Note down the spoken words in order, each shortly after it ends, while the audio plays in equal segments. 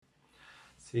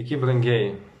Sveiki, brangieji.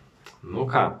 Nu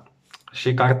ką,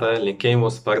 šį kartą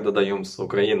linkėjimus perdada jums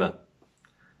Ukraina.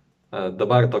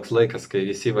 Dabar toks laikas, kai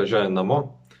visi važiuoja namo,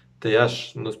 tai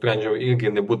aš nusprendžiau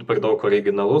irgi nebūti per daug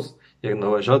originalus ir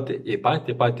nuvažiuoti į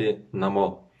patį namo,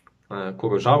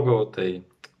 kur užaugau, tai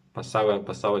pas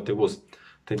savo tėvus.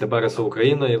 Tai dabar esu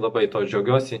Ukrainoje, labai to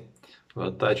džiaugiuosi.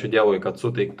 Vat, ačiū Dievui, kad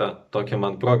suteikta tokia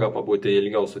man proga pabūti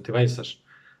ilgiau su tėvais. Aš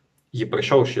jį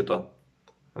prašiau šito.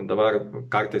 Dabar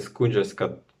kartais skundžiasi,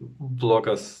 kad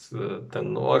blogas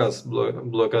ten oras,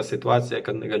 bloga situacija,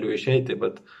 kad negaliu išeiti,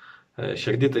 bet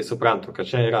širdį tai suprantu, kad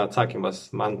čia yra atsakymas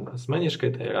man asmeniškai,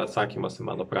 tai yra atsakymas į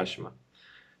mano prašymą.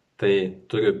 Tai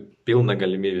turiu pilną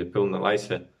galimybę, pilną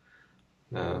laisvę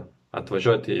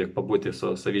atvažiuoti ir pabūti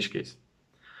su saviškiais.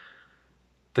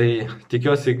 Tai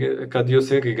tikiuosi, kad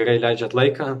jūs irgi gerai leidžiat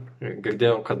laiką.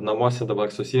 Girdėjau, kad namuose dabar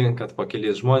susirinkat po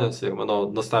kelis žmonės ir manau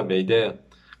nuostabią idėją.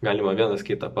 Galima vienas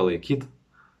kitą palaikyti.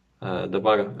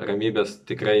 Dabar ramybės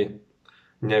tikrai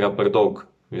nėra per daug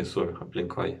visur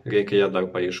aplinkoje. Reikia ją dar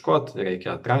paieškoti,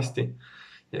 reikia atrasti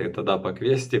ir tada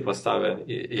pakviesti pas save,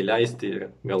 įleisti ir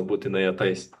galbūt jinai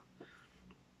ateis.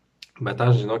 Bet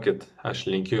aš, žinokit, aš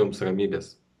linkiu jums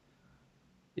ramybės.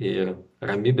 Ir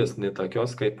ramybės ne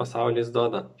tokios, kaip pasaulis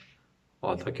duoda,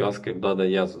 o tokios, kaip duoda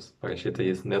Jėzus. Parašyta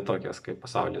jis ne tokios, kaip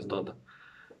pasaulis duoda.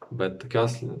 Bet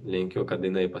tokios linkiu, kad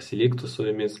jinai pasiliktų su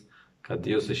jumis, kad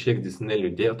jūsų širdis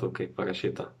neliūdėtų, kaip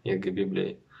parašyta irgi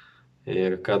Biblijai.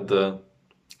 Ir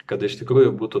kad iš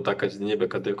tikrųjų būtų ta kasdienybė,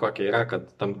 kad ir kokia yra, kad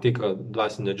tam tikro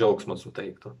dvasinio džiaugsmo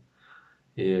suteiktų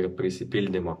ir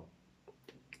prisipildymo.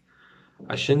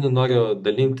 Aš šiandien noriu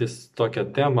dalintis tokią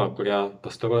temą, kurią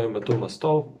pastaruoju metu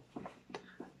mąstau.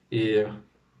 Ir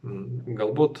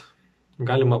galbūt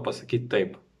galima pasakyti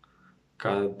taip,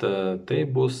 kad tai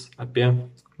bus apie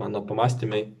mano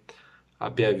pamastymai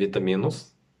apie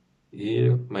vitaminus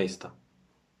ir maistą.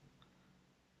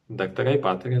 Daktarai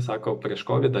patarė, sako, prieš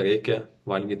COVID reikia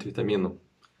valgyti vitaminų.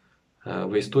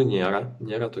 Vaistų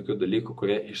nėra tokių dalykų,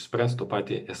 kurie išspręstų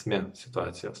patį esmę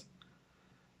situacijos.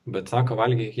 Bet sako,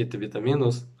 valgykite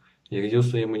vitaminus ir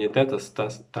jūsų imunitetas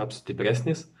taps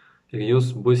stipresnis ir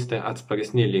jūs būsite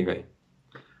atsparesni lygai.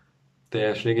 Tai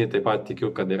aš lygiai taip pat tikiu,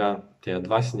 kad yra tie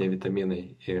dvasiniai vitaminai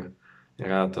ir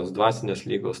yra tos dvasinės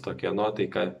lygos, tokia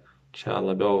nuotaika, čia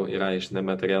labiau yra iš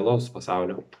nematerialaus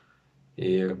pasaulio.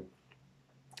 Ir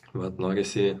vat,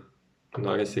 norisi,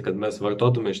 kad mes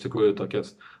vartotume iš tikrųjų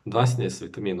tokias dvasinės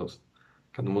vitaminus,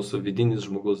 kad mūsų vidinis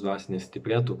žmogus dvasinis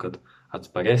stiprėtų, kad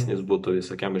atsparesnis būtų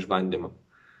visokiam išbandymam.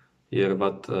 Ir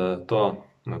vat,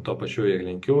 to pačiu ir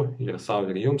linkiu, ir savo,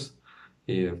 ir jums,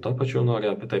 ir to pačiu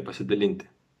noriu apie tai pasidalinti.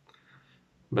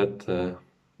 Bet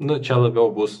čia labiau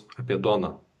bus apie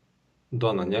duoną.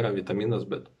 Duona nėra vitaminas,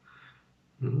 bet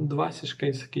dvasiškai,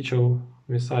 sakyčiau,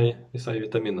 visai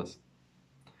vitaminas.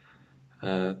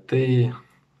 Tai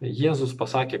Jėzus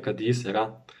pasakė, kad jis yra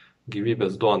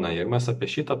gyvybės duona. Ir mes apie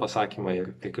šitą pasakymą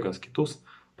ir kai kurios kitus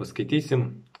paskaitysim.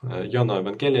 Jono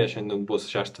Evangelija šiandien bus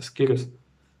 6 skyrius.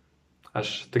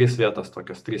 Aš 3 vietas,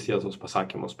 tokias 3 Jėzaus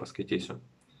pasakymus paskaitysiu.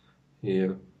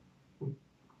 Ir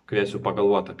kviesiu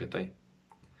pagalvoti apie tai.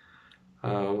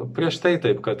 Prieš tai,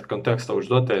 taip, kad kontekstą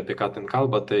užduoti, apie ką ten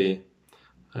kalba, tai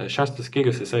 6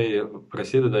 skyrius jisai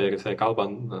prasideda ir jisai kalba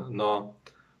nuo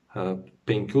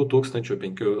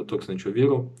 5000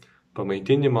 vyrų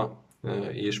pamaitinimo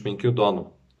iš 5 duonų.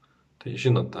 Tai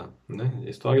žinot tą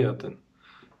istoriją, ten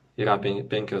yra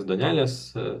 5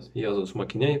 duonelės, Jėzus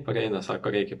mokiniai pareina,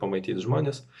 sako, reikia pamaityti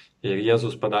žmonės ir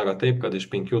Jėzus padaro taip, kad iš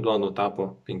 5 duonų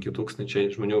tapo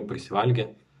 5000 žmonių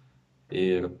prisivalgė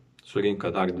ir surinko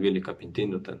dar 12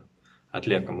 pintinių ten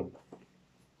atliekamų.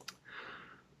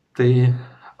 Tai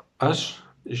aš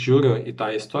žiūriu į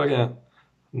tą istoriją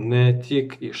ne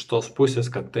tik iš tos pusės,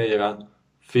 kad tai yra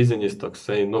fizinis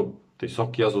toksai,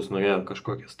 tiesiog Jėzus norėjo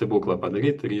kažkokį stebuklą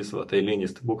padaryti ir jis eilinį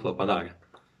stebuklą padarė.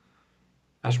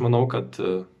 Aš manau, kad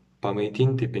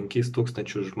pamaitinti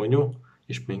 5000 žmonių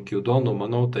iš 5 duonų,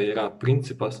 manau, tai yra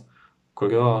principas,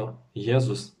 kurio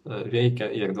Jėzus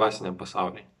veikia ir dvasiniam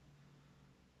pasauliui.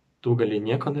 Tu gali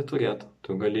nieko neturėti,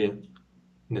 tu gali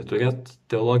neturėti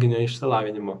teologinio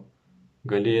išsilavinimo,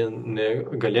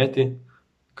 galėti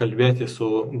kalbėti su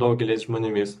daugeliais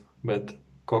žmonėmis, bet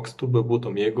koks tu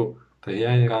bebūtum, jeigu tai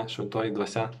yra šventoji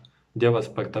dvasia, Dievas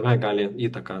per tave gali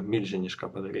įtaką milžinišką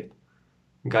padaryti.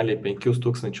 Gali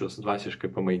 5000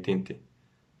 dvasiškai pamaitinti,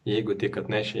 jeigu tik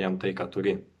atneši jam tai, ką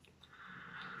turi.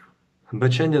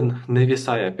 Bet šiandien ne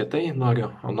visai apie tai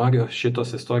noriu šitos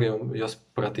istorijos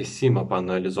prataisimą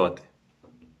paanalizuoti.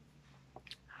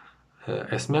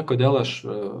 Esmė, kodėl aš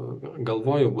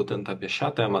galvoju būtent apie šią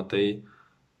temą, tai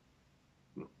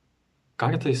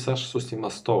kartais aš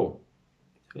susimastau,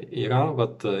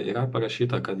 Yra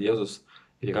parašyta, kad Jėzus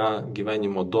yra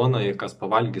gyvenimo duona ir kas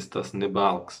pavalgys, tas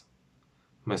nebealks.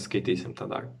 Mes skaitysim tą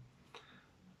dar.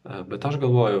 Bet aš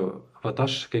galvoju,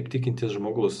 aš kaip tikintis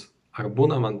žmogus, ar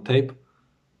būna man taip,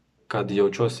 kad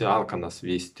jaučiuosi alkanas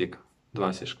vis tik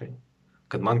dvasiškai,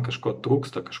 kad man kažko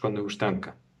trūksta, kažko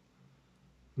neužtenka.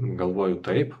 Galvoju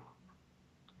taip,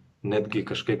 netgi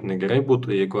kažkaip negerai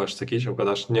būtų, jeigu aš sakyčiau, kad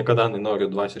aš niekada nenoriu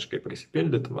dvasiškai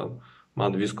prisipildyti,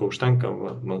 man visko užtenka,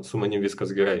 su manim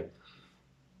viskas gerai.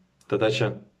 Tada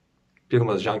čia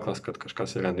pirmas ženklas, kad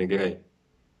kažkas yra negerai.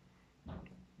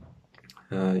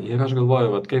 Ir aš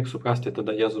galvoju, kaip suprasti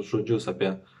tada Jėzus žodžius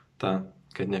apie tą,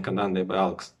 kad niekada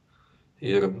nebealks.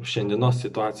 Ir šiandienos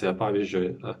situacija,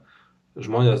 pavyzdžiui,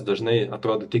 žmonės dažnai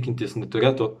atrodo tikintys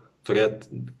neturėtų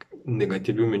turėti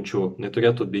negatyvių minčių,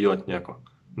 neturėtų bijoti nieko,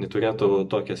 neturėtų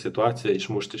tokią situaciją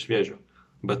išmušti iš vėžių.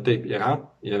 Bet taip yra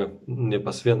ir ne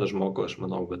pas vieną žmogų, aš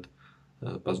manau, bet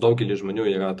pas daugelį žmonių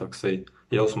yra toksai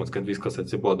jausmas, kad viskas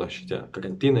atsibodo, šitie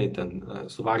karantinai, ten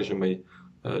suvaržymai,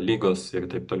 lygos ir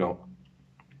taip toliau.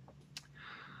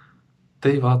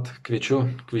 Tai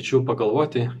kviečiu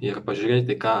pagalvoti ir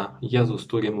pažiūrėti, ką Jėzus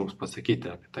turi mums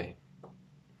pasakyti apie tai.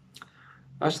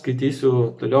 Aš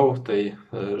skaitysiu toliau, tai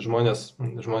žmonės,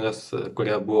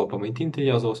 kurie buvo pamaitinti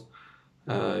Jėzaus,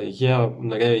 jie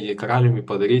norėjo jį karaliumi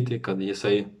padaryti, kad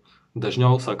jisai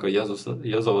dažniau, sako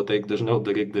Jėzau, ateik dažniau,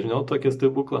 daryk dažniau tokį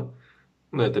stebuklą.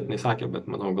 Na, taip nesakė, bet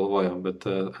manau galvojo, bet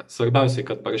svarbiausiai,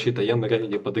 kad parašyta, jie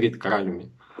norėjo jį padaryti karaliumi.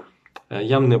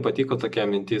 Jam nepatiko tokia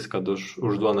mintis, kad už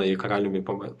duoną jį karaliumi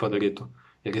padarytų.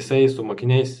 Ir jisai su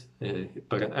mokiniais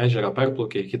per ežerą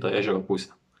perplaukė į kitą ežero pusę.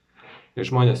 Ir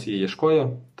žmonės jį ieškojo,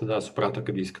 tada suprato,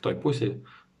 kad jis kitoj pusėje,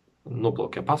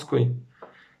 nuplaukė paskui.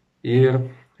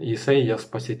 Ir jisai jas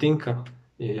pasitinka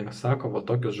ir sako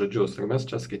tokius žodžius. Ir mes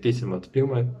čia skaitysim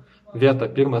pirmą vietą,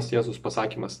 pirmas Jėzus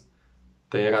pasakymas.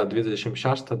 Tai yra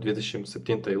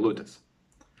 26-27 eilutės.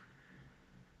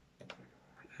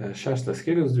 6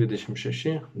 skyrius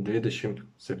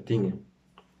 26-27.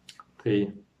 Tai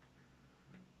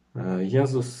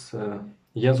Jėzus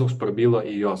prabilo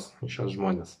į šios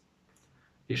žmonės.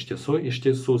 Iš tiesų,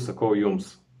 sakau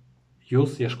jums,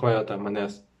 jūs ieškojote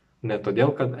manęs ne todėl,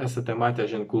 kad esate matę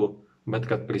ženklų, bet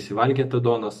kad prisivalgėte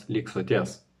duonos lyg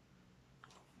soties.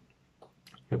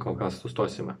 Ir kol kas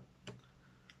sustosime.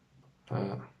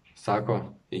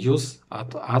 Sako, jūs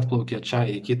atplaukė čia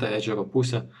į kitą ežero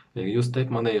pusę ir jūs taip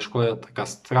mane ieškojate,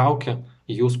 kas traukia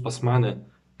jūs pas mane.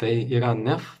 Tai yra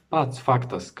ne pats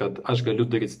faktas, kad aš galiu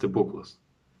daryti stebuklus.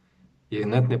 Ir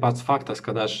net ne pats faktas,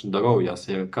 kad aš darau jas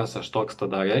ir kas aš toks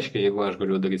tada reiškia, jeigu aš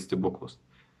galiu daryti stebuklus.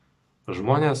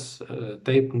 Žmonės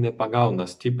taip nepagauna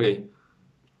stipriai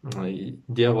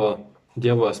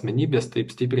Dievo asmenybės, taip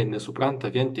stipriai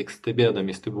nesupranta vien tik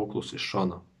stebėdami stebuklus iš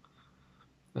šono.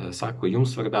 Sako,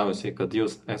 jums svarbiausiai, kad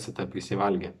jūs esate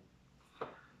prisivalgę.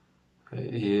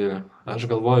 Ir aš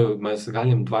galvoju, mes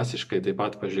galim dvasiškai taip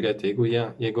pat pažiūrėti,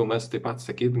 jeigu mes taip pat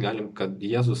sakyt galim, kad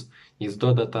Jėzus, jis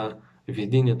duoda tą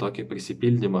vidinį tokį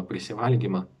prisipildymą,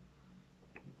 prisivalgymą.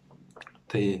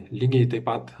 Tai lygiai taip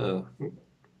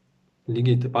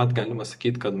pat galima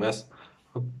sakyti, kad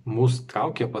mus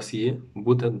traukia pas jį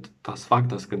būtent tas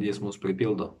faktas, kad jis mus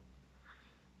pripildo.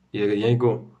 Ir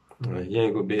jeigu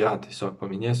beje, tiesiog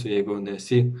paminėsiu, jeigu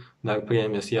nesi dar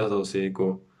priėmęs Jėzaus,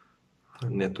 jeigu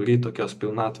neturi tokios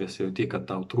pilnatvės, jauti, kad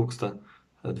tau trūksta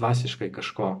dvasiškai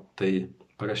kažko, tai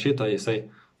parašyta,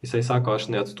 jisai sako, aš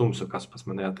neatstumsiu, kas pas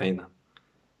mane ateina.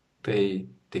 Tai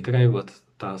tikrai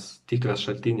tas tikras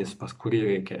šaltinis, pas kurį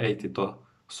reikia eiti to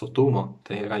sotumo,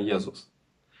 tai yra Jėzus.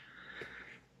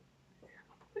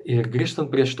 Ir grįžtant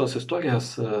prie šitos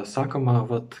istorijos, sakoma,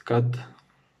 kad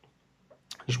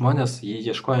žmonės jį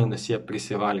ieškojo, nes jie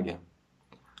prisivalgė.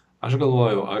 Aš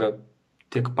galvoju, ar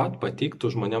tiek pat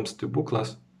patiktų žmonėms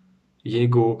stebuklas,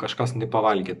 jeigu kažkas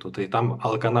nepavalgytų. Tai tam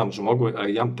alkanam žmogui, ar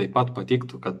jam taip pat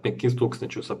patiktų, kad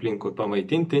 5000 aplinkui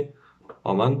pamaitinti,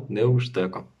 o man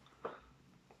neužteko.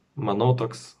 Manau,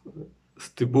 toks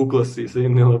stebuklas, jisai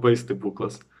nelabai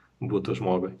stebuklas būtų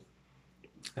žmogui.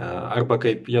 Arba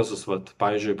kaip Jėzus,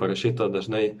 pavyzdžiui, parašyta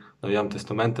dažnai Naujam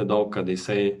testamente daug, kad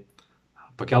jisai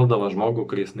pakeldavo žmogų,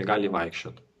 kuris negali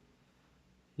vaikščioti.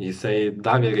 Jisai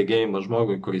davė regėjimą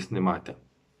žmogui, kuris nematė.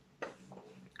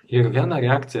 Ir viena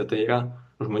reakcija tai yra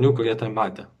žmonių, kurie tai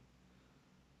matė.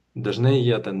 Dažnai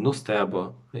jie ten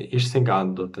nustebo,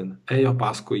 išsigando, ten ėjo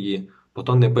paskui jį, po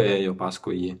to nebeėjo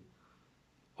paskui jį.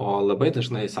 O labai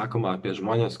dažnai sakoma apie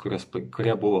žmonės,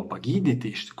 kurie buvo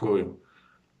pagydyti iš tikrųjų.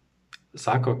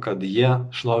 Sako, kad jie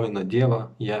šlovina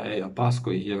Dievą, jie ėjo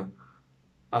paskui ir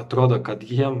atrodo, kad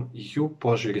jų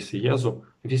požiūris į Jėzų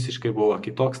visiškai buvo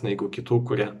kitoks negu kitų,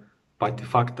 kurie patį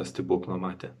faktą stebuklo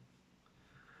matė.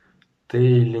 Tai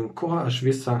link ko aš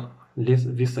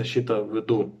visą šitą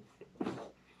vedu.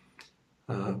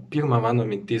 Pirma mano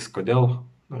mintis,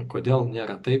 kodėl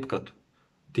nėra taip, kad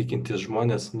tikintis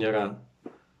žmonės nėra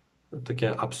tokie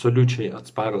absoliučiai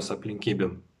atsparus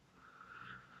aplinkybėm.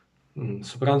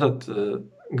 Suprantat,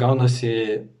 gaunasi,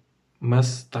 mes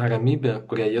tą ramybę,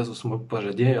 kurią Jėzus mums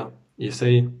pažadėjo,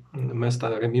 mes tą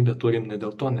ramybę turim ne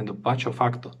dėl pačio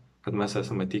fakto, kad mes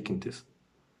esame tikintys.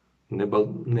 Ne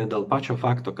dėl pačio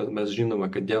fakto, kad mes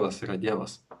žinome, kad Dievas yra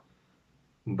Dievas,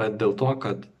 bet dėl to,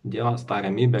 kad Dievas tą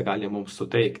ramybę gali mums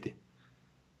suteikti.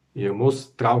 Ir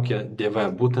mus traukia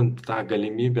Dieve būtent tą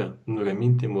galimybę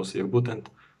nuraminti mus ir būtent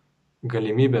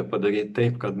galimybę padaryti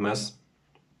taip, kad mes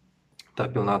tą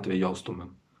pilnatvę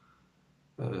jaustumėm.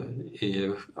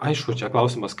 Ir aišku, čia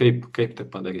klausimas, kaip tai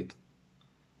padaryti.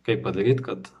 Kaip padaryti,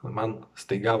 kad man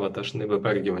staiga aš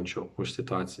nebepergyvenčiau už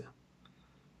situaciją.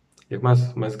 Ir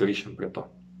mes grįšim prie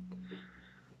to.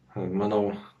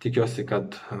 Manau, tikiuosi,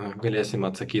 kad galėsim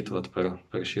atsakyti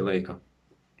per šį laiką.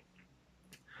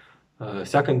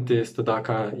 Sekantis tada,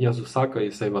 ką Jėzus sako,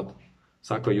 jisai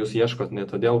sako, jūs ieškot ne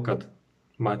todėl, kad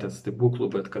matėt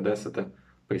stebuklų, bet kad esate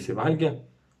prisivalgę.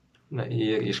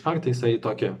 Ir iš karto jisai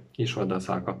tokią išvadą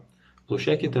sako,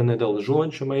 plušėkite ne dėl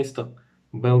žūvančio maisto,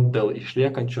 bet dėl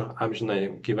išliekančio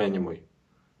amžinai gyvenimui.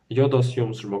 Jodos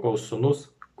jums žmogaus sūnus,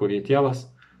 kurį Dievas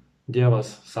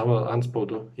savo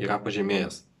antspaudu yra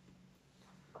pažymėjęs.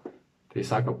 Tai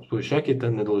sako,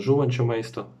 plušėkite ne dėl žūvančio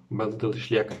maisto, bet dėl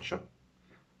išliekančio.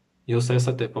 Jūs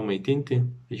esate pamaitinti,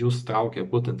 jūs traukia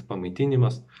būtent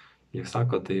pamaitinimas ir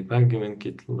sako, tai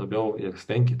pergyvenkit labiau ir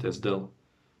stenkitės dėl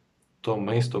to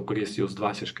maisto, kuris jūs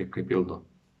dvasiškai pripildo.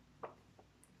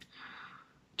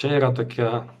 Čia yra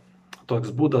toks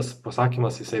būdas,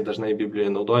 pasakymas, jisai dažnai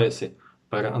Biblijoje naudojasi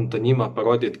per antonimą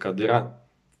parodyti, kad yra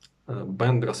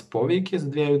bendras poveikis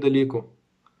dviejų dalykų,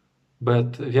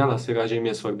 bet vienas yra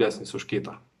žymiai svarbesnis už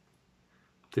kitą.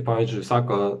 Tai pavyzdžiui,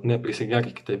 sako,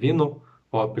 neprisigerkite vynų,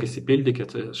 o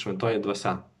prisipildykite šventoji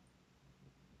dvasia.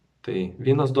 Tai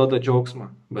vynas duoda džiaugsmą,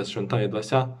 bet šventoji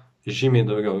dvasia žymiai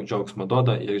daugiau džiaugsmą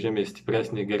duoda ir žymiai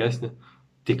stipresnį, geresnį,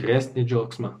 tikresnį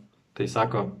džiaugsmą. Tai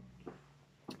sako,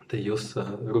 tai jūs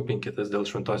rūpinkitės dėl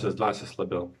šventosios dvasios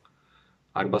labiau.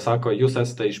 Arba sako, jūs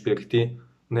esate išpirkti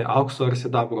ne aukso ar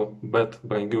sidabro, bet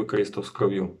brangių Kristaus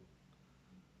krauju.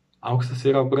 Auksas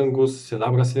yra brangus,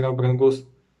 sidabras yra brangus,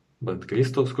 bet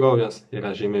Kristaus kraujas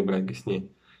yra žymiai brangesni.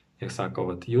 Ir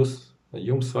sako,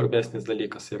 jums svarbesnis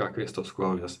dalykas yra Kristaus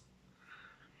kraujas.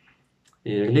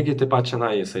 Ir lygiai taip pat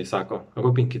šiandien jisai sako,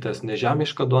 rūpinkitės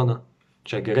nežemišką duoną.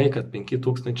 Čia gerai, kad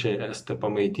 5000 esate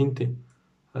pamaitinti.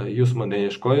 Jūs mane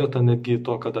ieškojote netgi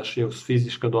to, kad aš jūs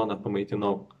fizišką duoną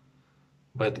pamaitinau.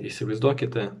 Bet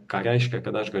įsivaizduokite, ką reiškia,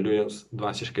 kad aš galiu jūs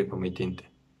dvasiškai pamaitinti.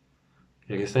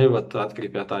 Ir jisai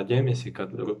atkreipė tą dėmesį, kad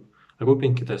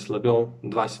rūpinkitės labiau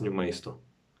dvasiniu maistu.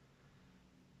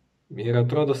 Ir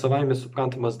atrodo savaime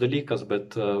suprantamas dalykas,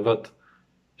 bet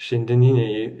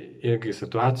šiandieniniai irgi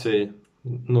situacijai,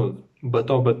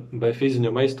 be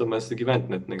fizinio maisto mes gyventi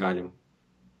net negalim.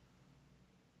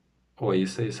 O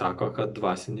jisai sako, kad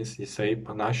dvasinis, jisai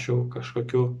panašių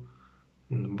kažkokių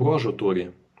bruožų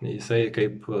turi. Jisai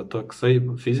kaip toksai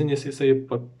fizinis, jisai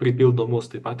pripildo mus,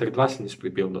 taip pat ir dvasinis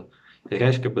pripildo. Tai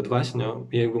reiškia, be dvasinio,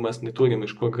 jeigu mes neturim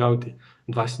iš ko gauti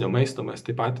dvasinio maisto, mes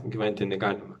taip pat gyventi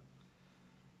negalime.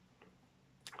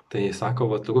 Tai sako,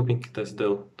 rūpinkitės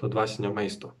dėl to dvasinio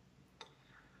maisto.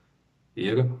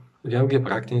 Ir vėlgi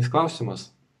praktinis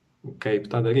klausimas,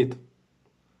 kaip tą daryti.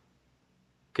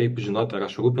 Kaip žinoti, ar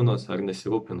aš rūpinuos, ar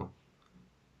nesirūpinu.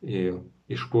 Ir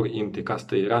iš kur imti, kas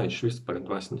tai yra iš vis per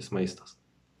dvasinis maistas.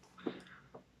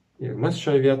 Ir mes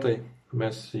šioje vietoje,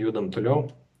 mes judam toliau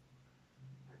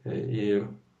ir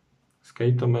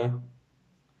skaitome,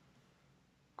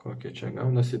 kokia čia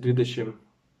gaunasi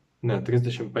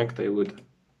 35 eilutė.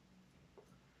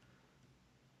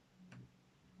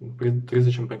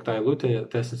 35 eilutėje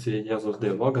tęsiasi Jėzaus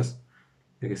dialogas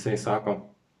ir jisai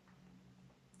sako,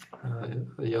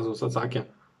 Jėzus atsakė,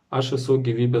 aš esu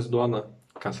gyvybės duona,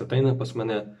 kas ateina pas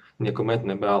mane, niekuomet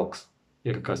nebealks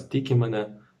ir kas tiki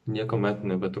mane, niekuomet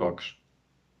nebetrokš.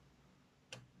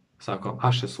 Sako,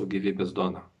 aš esu gyvybės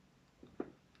duona.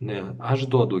 Ne, aš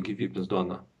duodu gyvybės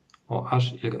duoną, o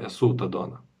aš ir esu ta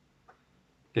duona.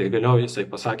 Ir vėliau jisai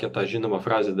pasakė tą žinomą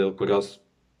frazę, dėl kurios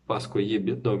paskui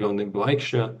jį daugiau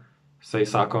nebevaikščiojo, jisai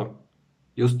sako,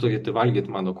 jūs turite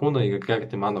valgyti mano kūną ir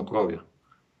gerti mano kraują.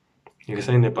 Ir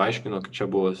jisai nepaaiškino, kad čia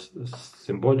buvo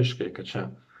simboliškai, kad čia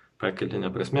perkeltinė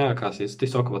prasme, kas jis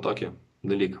tiesiog tokį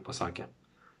dalyką pasakė.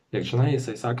 Ir šiandien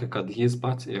jisai sakė, kad jis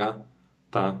pats yra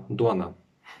ta duona.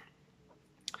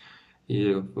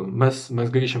 Ir mes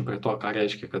grįšim prie to, ką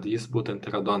reiškia, kad jis būtent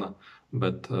yra duona.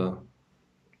 Bet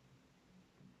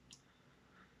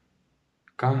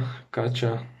ką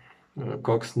čia,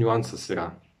 koks niuansas yra?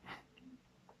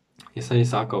 Jisai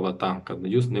sako kad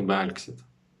jūs nebeelgsit.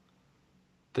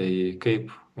 Tai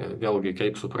vėlgi,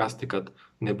 kaip suprasti, kad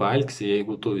nebeelgsi,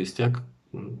 jeigu tu vis tiek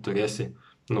turėsi,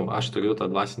 aš turiu tą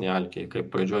dvasinį alkį, kaip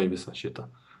pradžioj visą šitą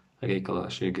reikalą,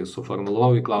 aš irgi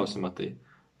suformuluoju į klausimą, tai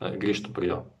grįžtu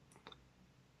prie jo.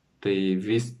 Tai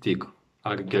vis tik,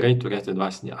 ar gerai turėti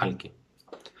dvasinį alkį?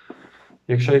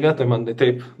 Ir šioje vietoje man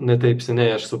netaip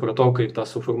seniai aš supratau, kaip tą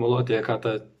suformuluoti, ką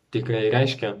tą tikrai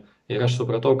reiškia. Ir aš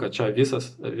supratau, kad čia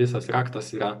visas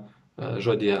raktas yra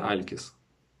žodyje alkis.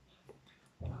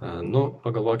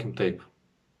 Pagalvokim taip.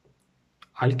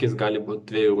 Alkis gali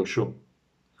būti dviejų rūšių.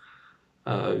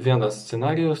 Vienas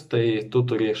scenarijus, tai tu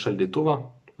turi šaldytuvą.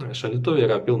 Šaldytuvė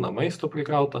yra pilna maisto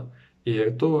prikrauta.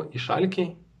 Ir tu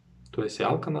išalkiai, tu esi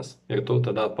alkanas ir tu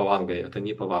tada pavalgai, ten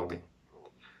jį pavalgai.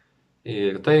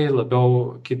 Ir tai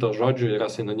labiau kito žodžių yra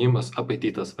sinonimas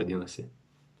apetitas vadinasi.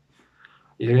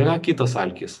 Ir yra kitas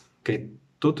alkis, kai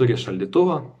tu turi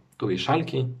šaldytuvą, tu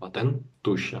išalkiai, o ten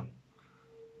tuščia.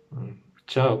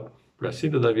 Čia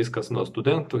prasideda viskas nuo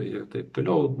studentų ir taip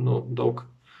toliau,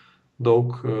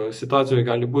 daug situacijų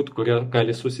gali būti, kurie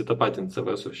gali susitapatinti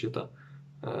save su šitą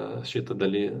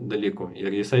dalykų.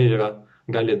 Ir jisai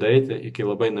gali daeiti iki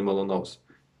labai nemalonaus,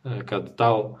 kad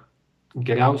tau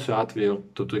geriausiu atveju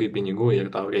tu turi pinigų ir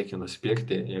tau reikia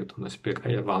nusipirkti ir tu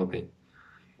nusipirkai ir valgai.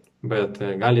 Bet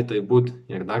gali tai būti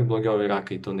ir dar blogiau yra,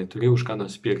 kai tu neturi už ką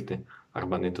nusipirkti,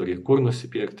 arba neturi kur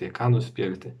nusipirkti, ką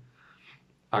nusipirkti.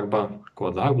 Arba, ko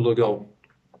dar blogiau,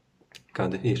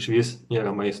 kad iš vis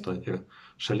nėra maisto ir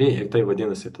šalyje ir tai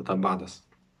vadinasi tada badas.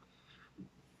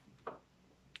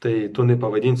 Tai tu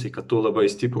nepavadinsi, kad tu labai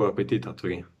stiprų apetitą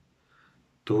turi.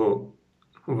 Tu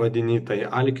vadini tai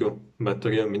alkiu, bet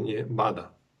turėjo omeny badą.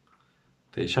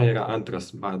 Tai čia yra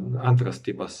antras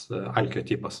tipas, alkio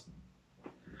tipas.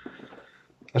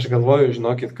 Aš galvoju,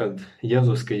 žinokit, kad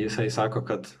Jėzus, kai jisai sako,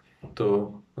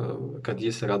 kad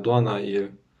jis yra duona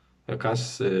ir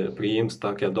kas priims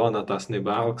tokią duoną, tas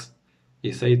nebeaugs,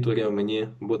 jisai turi omeny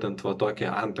būtent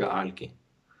tokią antrą alkį.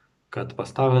 Kad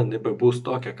pas tave nebebus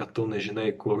tokia, kad tu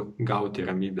nežinai, kur gauti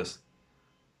ramybės.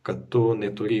 Kad tu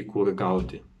neturi kur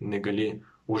gauti, negali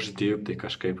uždirbti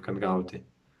kažkaip, kad gauti.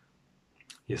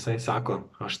 Jisai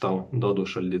sako, aš tau duodu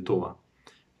šaldytuvą.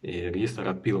 Ir jis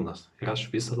yra pilnas. Ir aš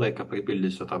visą laiką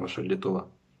pripildysiu tavo šaldytuvą.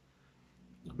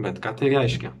 Bet ką tai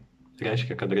reiškia?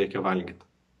 Reiškia, kad reikia valgyti.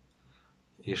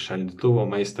 Iš šaldytuvo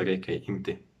maistą reikia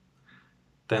imti.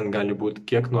 Ten gali būti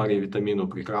kiek nori vitaminų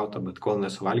prikrauta, bet kol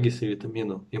nesuvalgysi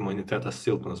vitaminų, imunitetas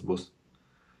silpnas bus.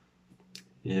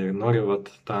 Ir noriu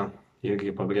tą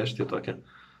irgi pabrėžti tokią,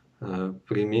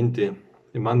 priminti.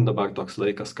 Man dabar toks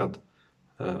laikas, kad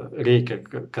reikia,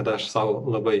 kad aš savo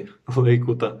labai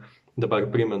laiku tą dabar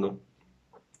primenu.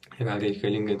 Yra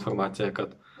reikalinga informacija,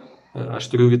 kad aš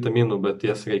turiu vitaminų, bet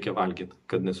jas reikia valgyti,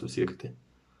 kad nesusirgti,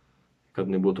 kad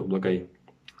nebūtų blogai.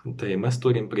 Tai mes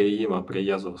turim prieimą prie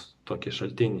Jėzaus, tokį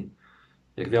šaltinį.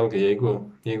 Ir vėlgi,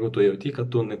 jeigu tu jauti, kad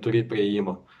tu neturi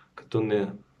prieimo, kad tu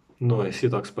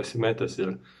esi toks pasimetęs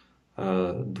ir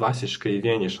dvasiškai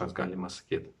vienišas, galima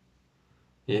sakyti.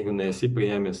 Jeigu nesi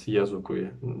priėmęs Jėzų, kurį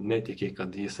netiki,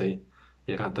 kad jisai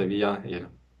yra tavyje ir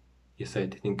jisai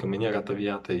atitinkamai nėra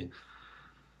tavyje, tai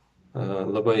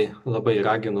labai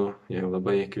raginu ir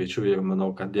labai kviečiu ir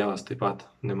manau, kad Dievas taip pat,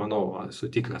 esu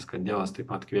tikras, kad Dievas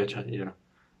taip pat kviečia ir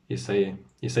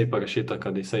jisai parašyta,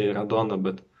 kad jisai yra duona,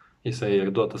 bet jisai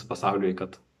ir duotas pasauliui,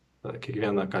 kad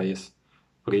kiekvieną, ką jis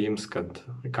priims,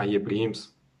 ką jie priims,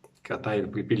 kad tai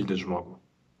ir pripildys žmogų.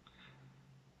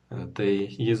 Tai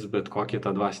jis bet kokį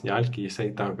tą dvasinį alkį,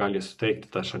 jisai tą gali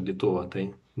suteikti tą šaldytuvą, tai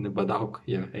nebadauk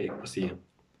ir eik pas jį.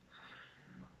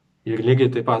 Ir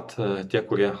lygiai taip pat tie,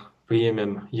 kurie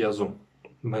priėmėm Jėzų,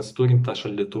 mes turim tą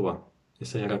šaldytuvą,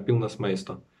 jisai yra pilnas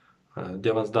maisto.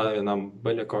 Dievas davė nam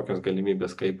belia kokios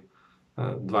galimybės, kaip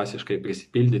dvasiškai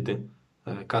prisipildyti,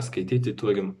 ką skaityti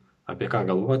turim, apie ką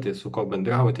galvoti, su ko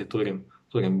bendrauti turim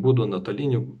būdų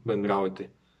nuotolinių bendrauti.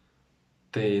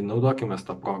 Tai naudokime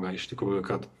tą progą iš tikrųjų,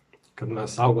 kad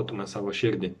mes saugotume savo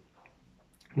širdį.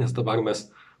 Nes dabar mes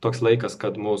toks laikas,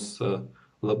 kad mus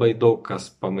labai daug kas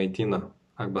pamaitina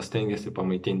arba stengiasi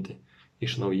pamaitinti.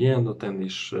 Iš naujienų,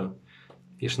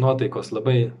 iš nuotaikos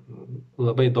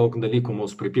labai daug dalykų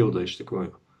mūsų pripildo iš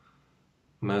tikrųjų.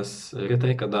 Mes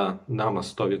retai, kada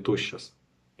namas stovi tuščias.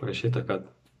 Parašyta, kad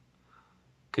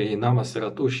kai namas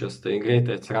yra tuščias, tai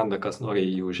greitai atsiranda, kas nori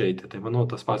jį užeiti. Tai manau,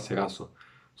 tas pats yra su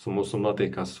mūsų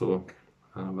nuotaika, su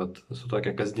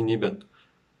tokia kasdienybė.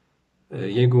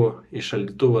 Jeigu iš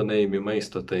šaldytuvo neimi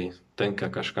maisto, tai tenka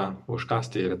kažką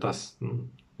užkasti ir tas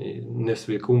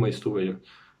nesveikų maistų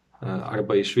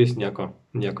arba iš vis nieko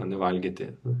nevalgyti.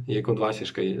 Jeigu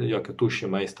dvasiškai jokio tuščio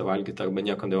maistą valgyti arba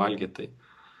nieko nevalgyti,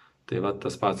 tai va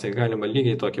tas pats ir galima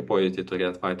lygiai tokį pojūtį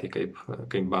turėti patį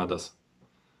kaip badas.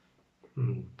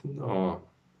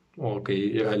 O kai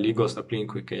yra lygos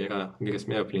aplinkui, kai yra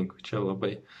grėsmė aplinkui, čia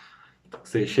labai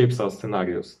toksai šiaip savo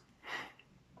scenarijus.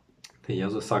 Tai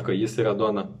Jėzus sako, jis yra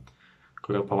duona,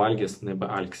 kurio pavalgęs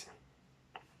nebealksi.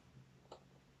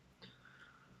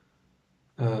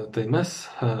 Tai mes,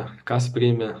 kas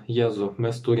priėmė Jėzų,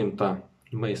 mes turim tą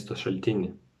maisto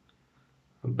šaltinį.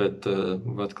 Bet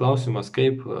vat klausimas,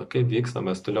 kaip vyksta,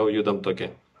 mes toliau judam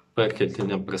tokia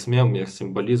perkeltiniam prasmėm ir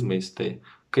simbolizmais, tai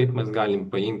kaip mes galim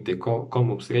paimti, ko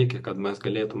mums reikia, kad mes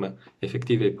galėtume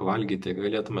efektyviai pavalgyti ir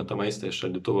galėtume tą maistą iš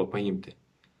šaldytuvo paimti.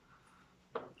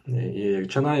 Ir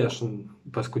čia aš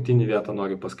paskutinį vietą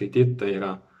noriu paskaityti, tai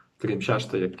yra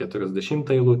 36 ir 40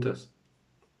 eilutės.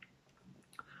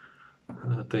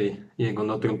 Tai jeigu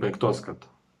nuo 35, kad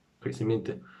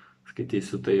prisiminti,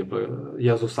 skaitysiu, tai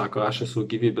Jėzus sako, aš esu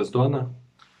gyvybės duona,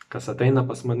 kas ateina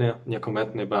pas mane,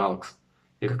 niekuomet nebealks.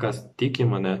 Ir kas tiki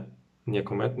mane,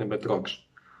 niekuomet nebetrokš.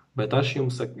 Bet aš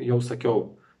jums jau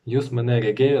sakiau, jūs mane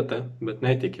regėjote, bet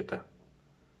netikite.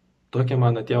 Tokia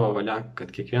mano tėvo valia,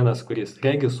 kad kiekvienas, kuris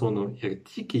regi sūnų ir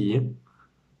tiki jį,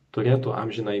 turėtų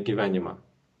amžiną gyvenimą.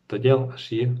 Todėl aš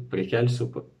jį prikelsiu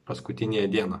paskutinėje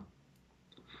dieną.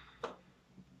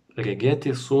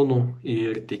 Regėti sūnų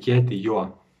ir tikėti juo.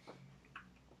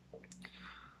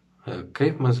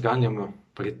 Kaip mes galime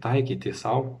pritaikyti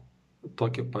savo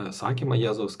tokį pasakymą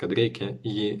Jėzaus, kad reikia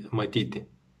jį matyti?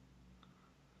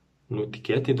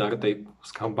 Tikėti dar taip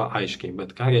skamba aiškiai,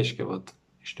 bet ką reiškia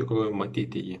iš tikrųjų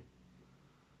matyti jį?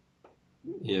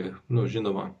 Ir,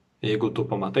 žinoma, jeigu tu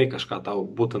pamatai kažką, tau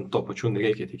būtent to pačiu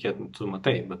nereikia tikėti, tu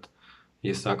matai, bet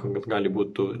jis sako, kad gali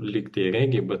būti tu likti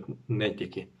regi, bet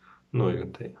netiki. Ir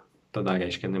tai tada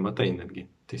reiškia nematai netgi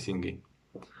teisingai.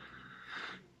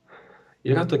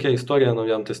 Yra tokia istorija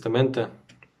Naujam testamente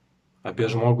apie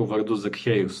žmogų vardu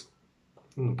Zakhėjus.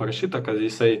 Parašyta, kad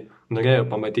jisai norėjo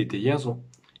pamatyti Jėzų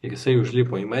ir jisai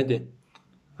užlipo į medį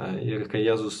ir kai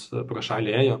Jėzus pro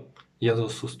šalį ėjo,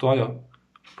 Jėzus sustojo,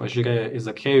 pažiūrėjo į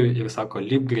Zakhėjų ir sako,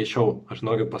 lipk greičiau, aš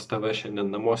noriu pas tave šiandien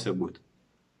namuose būti.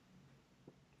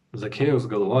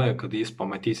 Zakhėjus galvoja, kad jis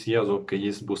pamatys Jėzų, kai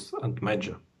jis bus ant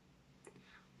medžio.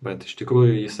 Bet iš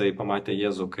tikrųjų jisai pamatė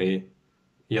Jėzų, kai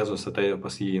Jėzus atėjo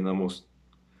pas jį į namus.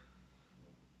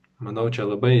 Manau, čia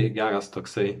labai geras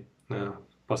toksai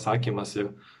pasakymas ir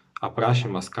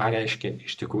aprašymas, ką reiškia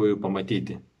iš tikrųjų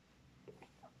pamatyti.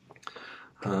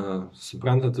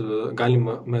 Suprantat,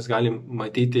 mes galim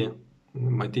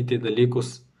matyti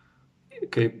dalykus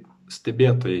kaip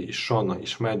stebėtojai iš šono,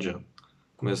 iš medžio.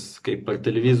 Mes kaip per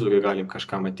televizorių galim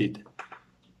kažką matyti.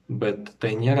 Bet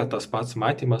tai nėra tas pats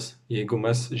matymas, jeigu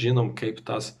mes žinom, kaip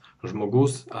tas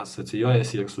žmogus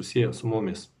asocijuojasi ir susijęs su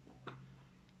mumis.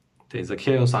 Tai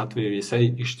Zakhėjaus atveju jisai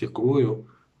iš tikrųjų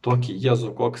tokį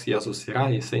Jėzų, koks Jėzus yra,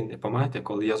 jisai nepamatė,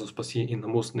 kol Jėzus pas jį į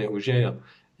namus neužėjo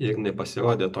ir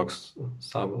nepasirodė toks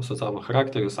su savo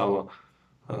charakteriu, savo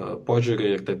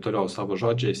požiūriu ir taip toliau, savo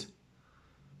žodžiais.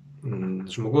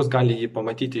 Žmogus gali jį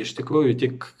pamatyti iš tikrųjų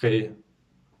tik,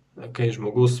 kai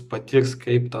žmogus patirs,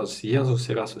 kaip tas Jėzus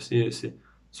yra susijusi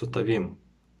su tavim.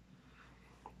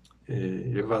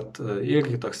 Ir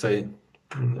irgi toksai,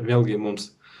 vėlgi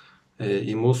mums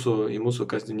į mūsų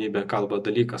kasdienybę kalba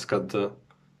dalykas, kad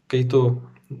kai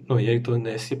jei tu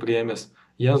nesi priėmęs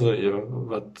Jėzų ir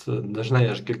dažnai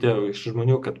aš girdėjau iš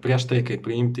žmonių, kad prieš tai, kai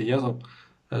priimti Jėzų,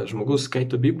 žmogus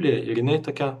skaito Bibliją ir jinai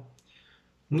tokia,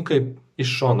 kaip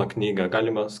iš šono knygą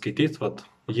galima skaityti,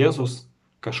 Jėzus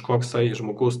kažkoksai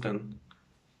žmogus ten,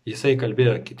 jisai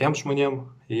kalbėjo kitiems žmonėms,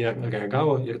 jie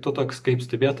reagavo ir tu toks kaip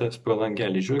stebėtojas pro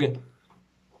langelį žiūri,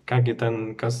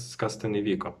 kas ten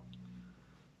įvyko.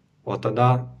 O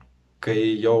tada,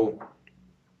 kai jau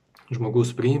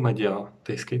žmogus priima Dievą,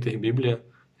 tai skaitai Bibliją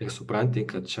ir supranti,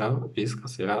 kad čia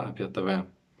viskas yra apie tave.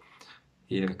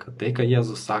 Ir kad tai, ką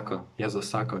Jėzus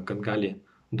sako, kad gali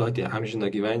duoti amžiną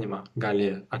gyvenimą,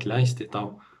 gali atleisti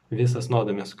tau visas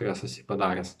nuodėmes, kurias esi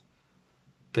padaręs.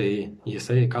 Tai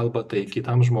jisai kalba tai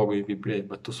kitam žmogui Biblijai,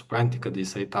 bet tu supranti, kad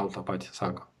jisai tau tą patį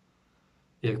sako.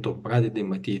 Ir tu pradedi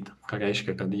matyti, ką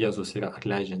reiškia, kad Jėzus yra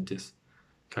atleidžiantis,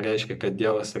 ką reiškia, kad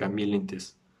Dievas yra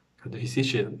mylintis, kad visi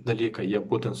šie dalykai, jie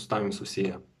būtent su tavim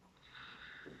susiję.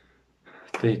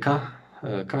 Tai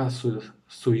ką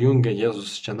sujungia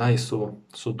Jėzus čianai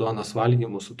su duonos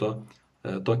valgymu, su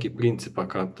tokį principą,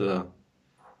 kad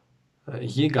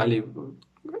jį gali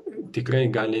tikrai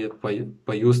gali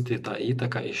pajusti tą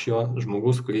įtaką iš jo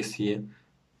žmogus, kuris jį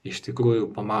iš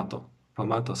tikrųjų pamato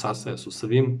sąsąją su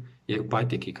savim ir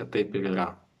patikė, kad taip ir yra.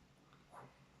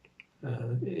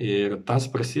 Ir tas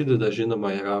prasideda,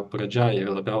 žinoma, yra pradžia ir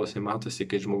labiausiai matosi,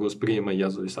 kai žmogus priima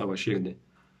Jėzų į savo širdį.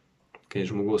 Kai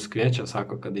žmogus kviečia,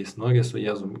 sako, kad jis nori su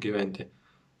Jėzum gyventi,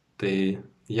 tai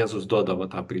Jėzus duoda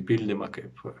tą pripildymą,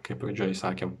 kaip pradžioje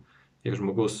sakėm. Ir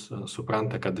žmogus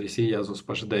supranta, kad visi Jėzus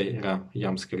pažadai yra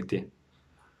jam skirti.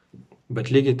 Bet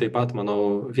lygiai taip pat,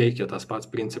 manau, veikia tas pats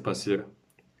principas ir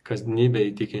kasdienybė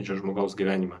įtikinčio žmogaus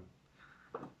gyvenime.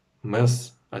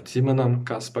 Mes atsimenam,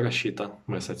 kas parašyta,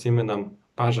 mes atsimenam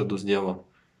pažadus Dievo,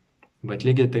 bet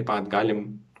lygiai taip pat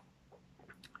galim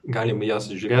jas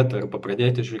žiūrėti arba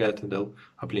pradėti žiūrėti dėl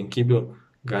aplinkybių,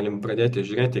 galim pradėti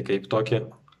žiūrėti kaip tokie,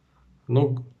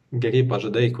 geri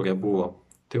pažadai, kurie buvo.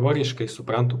 Teoriškai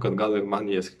suprantu, kad gal ir man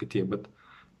jie skirti, bet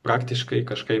praktiškai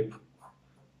kažkaip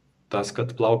tas,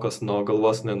 kad plaukas nuo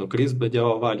galvos nenukris be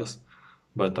Dievo valios,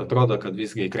 bet atrodo, kad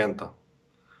visgi krenta.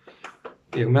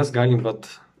 Ir mes galim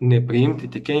nepriimti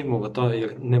tikėjimu to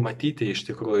ir nematyti iš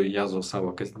tikrųjų Jėzaus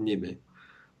savo kasdienybėje.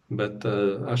 Bet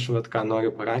aš ką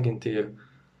noriu paraginti ir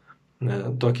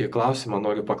tokį klausimą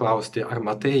noriu paklausti, ar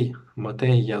matai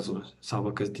Jėzų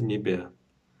savo kasdienybėje?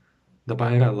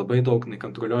 Dabar yra labai daug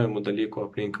nekontroliuojamų dalykų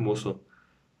aplink mūsų.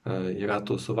 Yra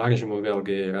tų suvaržymų,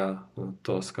 vėlgi yra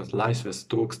tos, kad laisvės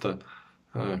trūksta,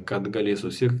 kad gali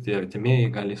susirgti,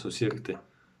 artimieji gali susirgti.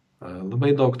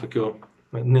 Labai daug tokių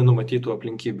nenumatytų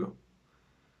aplinkybių.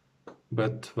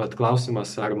 Bet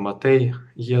klausimas, ar matai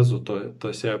Jėzų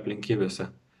tose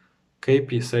aplinkybėse?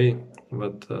 Kaip jisai,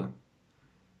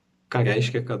 ką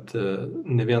reiškia, kad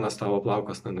ne vienas tavo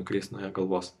plaukas nenukris nuo jo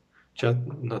galvos? Čia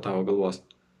nuo tavo galvos.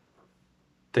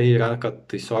 Tai yra,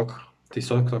 kad tiesiog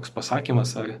toks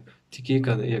pasakymas, ar tiki,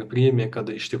 kad ir priimi, kad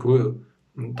iš tikrųjų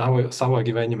tavo savo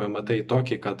gyvenime matai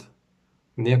tokį, kad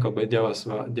nieko be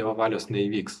Dievo valios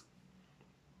neįvyks.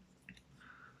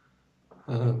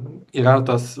 Yra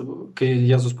tas, kai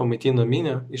Jėzus pamaitino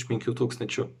minią iš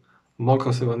 5000,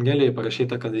 Morkaus Evangelijoje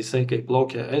parašyta, kad jisai, kai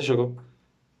plaukė ežeru,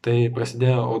 tai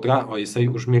prasidėjo audra, o jisai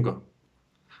užmigo.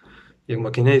 Ir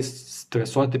mokiniai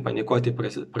stresuoti, panikuoti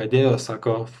pradėjo,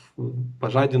 sako,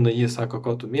 pažadino jį, sako,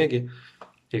 ko tu mėgi.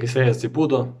 Ir jisai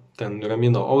atsibūdo, ten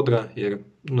ramino audrą ir,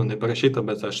 neparašyta,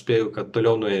 bet aš spėjau, kad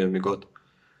toliau nuėjo migoti.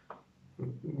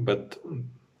 Bet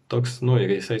toks,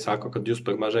 ir jisai sako, kad jūs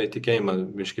per mažai tikėjimą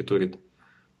biškį turit,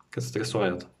 kad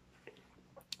stresuojat.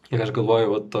 Ir aš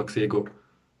galvoju, toks, jeigu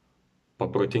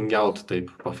paprotingiaut,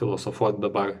 taip, pafilosofuot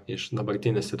dabar iš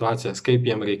dabartinės situacijos, kaip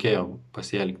jiem reikėjo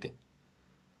pasielgti.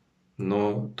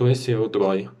 Tu esi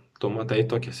audroj, tu matai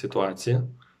tokią situaciją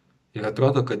ir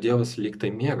atrodo, kad Dievas lyg tai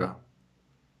miega.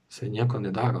 Jisai nieko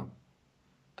nedaro.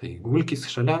 Tai gulkis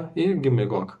šalia irgi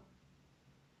miegok.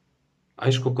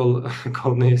 Aišku,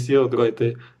 kol neesi audroj,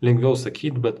 tai lengviau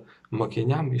sakyti, bet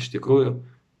mokiniam iš tikrųjų,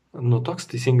 toks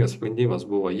teisingas sprendimas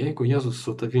buvo, jeigu Jėzus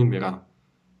su tavim yra.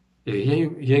 Ir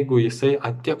jeigu jisai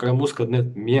atiek ramus, kad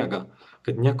net miega,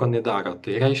 kad nieko nedaro,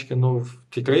 tai reiškia,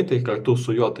 tikrai tai kartu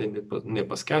su juo tai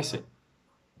nepaskesi.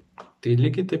 Tai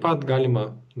lygiai taip pat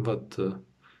galima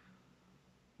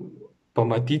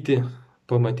pamatyti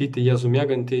Jėzų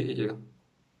miegantį ir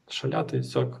šalia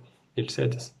tiesiog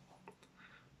ilsėtis.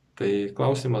 Tai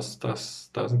klausimas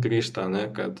tas grįžta,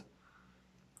 kad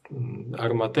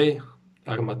ar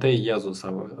matai Jėzų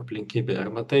savo aplinkybę,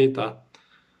 ar matai tą,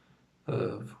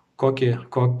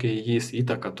 kokį jis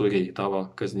įtaką turi į tavo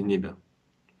kasdienybę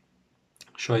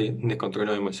šioj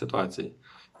nekontroliuojamoj situacijai.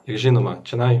 Ir žinoma,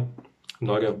 čia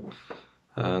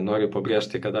noriu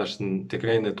pabrėžti, kad aš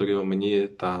tikrai neturiu omeny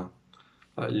tą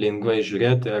lengvai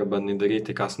žiūrėti arba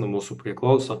nedaryti, kas nuo mūsų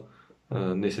priklauso,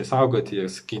 nesisaugoti ir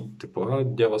sakyti,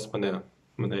 Dievas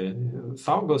mane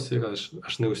saugos ir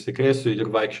aš neužsikrėsiu ir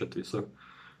vaikščioti visur,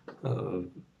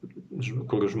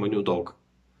 kur žmonių daug.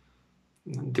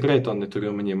 Tikrai to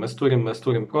neturiu omeny. Mes turim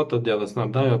protą, Dievas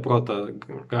nam davė protą,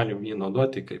 galim jį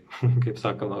naudoti, kaip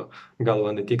sakoma,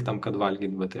 galva ne tik tam, kad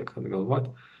valgyti, bet ir kad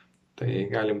galvoti. Tai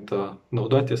galim to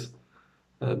naudotis,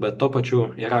 bet to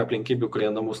pačiu yra aplinkybių, kurie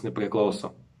nuo mūsų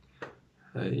nepriklauso.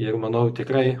 Ir manau,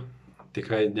 tikrai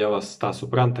Dievas tą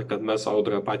supranta, kad mes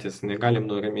audrą patys negalim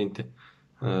nuraminti,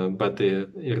 bet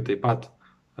ir taip pat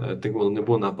tegul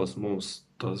nebūna pas mums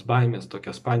tos baimės,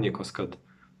 tokios panikos, kad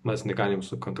mes negalim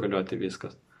sukontroliuoti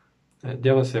viskas.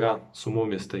 Dievas yra su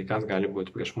mumis, tai kas gali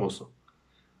būti prieš mūsų.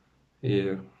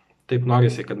 Ir taip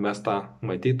norisi, kad mes tą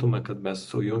matytume, kad mes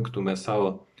sujungtume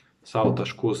savo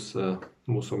taškus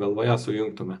mūsų galvoje,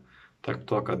 sujungtume tarp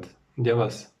to, kad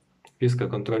Dievas viską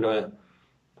kontroliuoja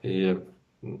ir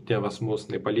Dievas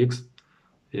mūsų nepaliks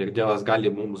ir Dievas gali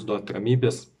mums duoti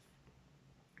ramybės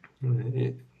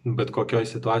bet kokioj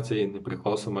situacijai,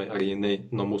 nepriklausomai, ar jinai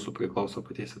nuo mūsų priklauso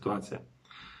pati situacija.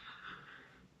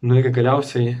 Nu ir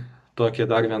galiausiai tokį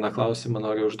dar vieną klausimą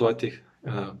noriu užduoti,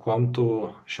 kuom tu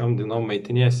šiom dienom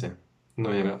maitiniesi?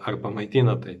 Nu ir ar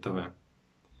pamaitina tai tave?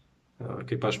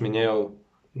 Kaip aš minėjau,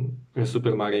 visų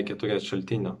pirma reikia turėti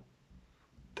šaltinio.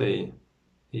 Tai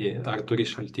ar turi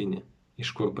šaltinį,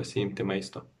 iš kur pasiimti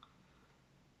maisto?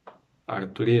 Ar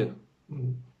turi,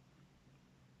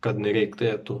 kad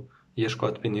nereikėtų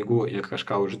ieškoti pinigų ir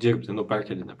kažką uždirbti,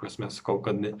 perkelinę prasme, sakau,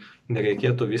 kad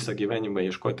nereikėtų visą gyvenimą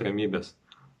ieškoti ramybės.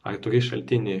 Ar turi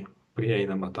šaltinį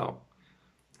prieinamą tau?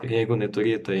 Ir jeigu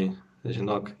neturi, tai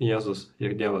žinok, Jėzus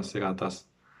ir Dievas yra tas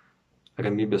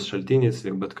ramybės šaltinis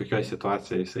ir bet kokioje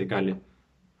situacijoje jisai gali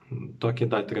tokį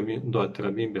duoti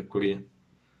ramybę, kuri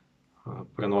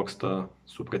pranoksta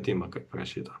supratimą, kaip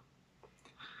parašyta.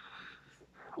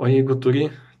 O jeigu turi,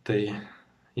 tai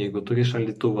jeigu turi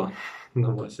šaldytuvą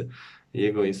namuose,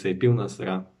 jeigu jisai pilnas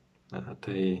yra,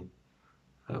 tai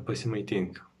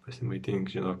pasimaitink,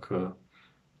 žinok,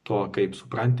 to, kaip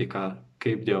supranti,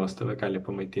 kaip Dievas tave gali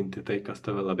pamaitinti, tai, kas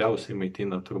tave labiausiai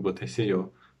maitina, turbūt esi jau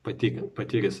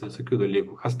patyręs visokių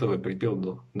dalykų, kas tave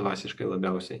pripildo dvasiškai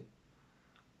labiausiai.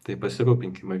 Tai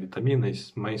pasirūpinkime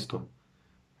vitaminais, maistu,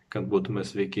 kad būtume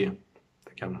sveiki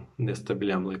tokiam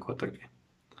nestabiliam laikotarpiui.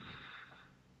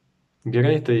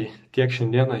 Gerai, tai tiek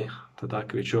šiandienai, tada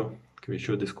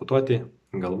kviečiu diskutuoti,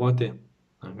 galvoti,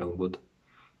 galbūt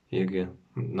irgi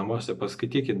namuose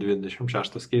paskaitykit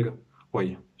 26 skyrių,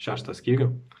 6 skyrių,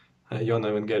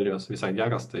 Jono Evangelijos visai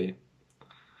geras, tai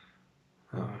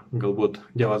galbūt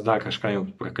Dievas dar kažką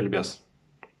jums prakalbės.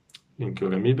 Linkiu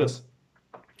ramybės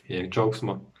ir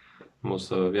džiaugsmo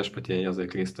mūsų viešpatyje Jėzui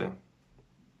Kristui.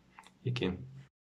 Iki.